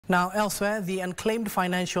Now, elsewhere, the Unclaimed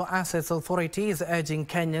Financial Assets Authority is urging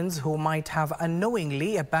Kenyans who might have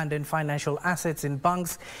unknowingly abandoned financial assets in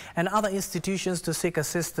banks and other institutions to seek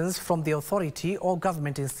assistance from the authority or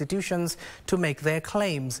government institutions to make their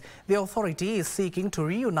claims. The authority is seeking to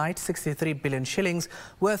reunite 63 billion shillings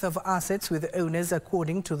worth of assets with owners,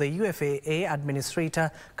 according to the UFAA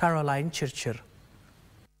Administrator Caroline Chirchir.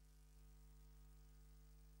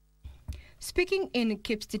 Speaking in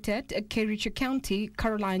Ksh63B County,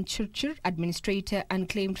 Caroline Chirchir, Administrator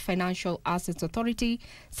Unclaimed Financial Assets Authority,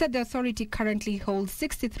 said the authority currently holds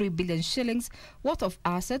 63 billion shillings worth of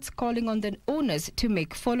assets, calling on the owners to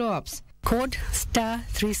make follow-ups. Code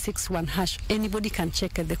 *361#. Anybody can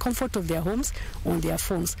check at the comfort of their homes on their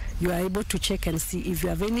phones. You are able to check and see if you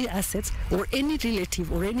have any assets or any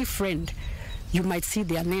relative or any friend. You might see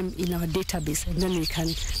their name in our database, and then we can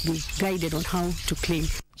be guided on how to claim.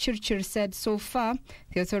 Chirchir said so far,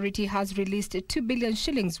 the authority has released 2 billion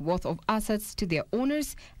shillings worth of assets to their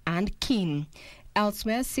owners and kin.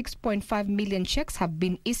 Elsewhere, 6.5 million checks have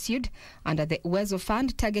been issued under the Uwezo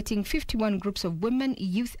Fund, targeting 51 groups of women,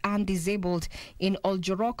 youth and disabled in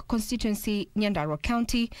Oljorok constituency, Nyandarua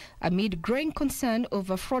County, amid growing concern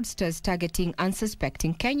over fraudsters targeting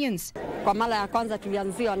unsuspecting Kenyans. Kwa mara ya kwanza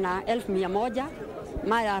tulianzia na 1,100,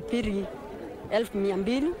 mara ya pili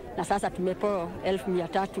 1,200 na sasa tumepewa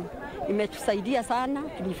 1,300. Imetusaidia sana,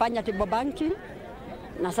 tulifanya table banking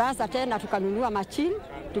na sasa tena tukanunua machine.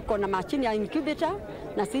 Tuko na machine ya incubator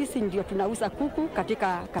na sisi ndio tunauza kuku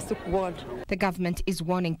katika Kasuku ward. The government is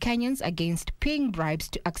warning Kenyans against paying bribes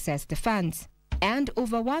to access the funds. And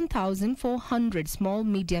over 1,400 small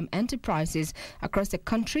medium enterprises across the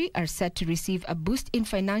country are set to receive a boost in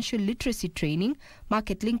financial literacy training,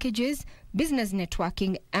 market linkages, business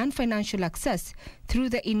networking and financial access through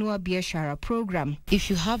the Inua Biashara program. If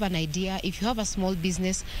you have an idea, if you have a small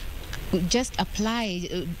business, just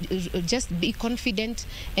apply, just be confident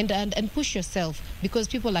and push yourself, because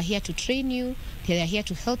people are here to train you, they are here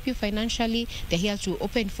to help you financially, they're here to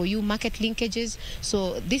open for you market linkages.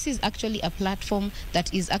 So this is actually a platform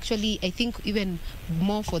that is actually, I think, even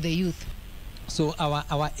more for the youth. So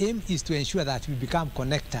our aim is to ensure that we become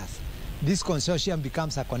connectors. This consortium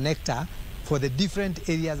becomes a connector for the different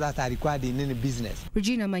areas that are required in any business.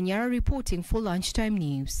 Regina Manyara reporting for Lunchtime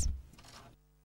News.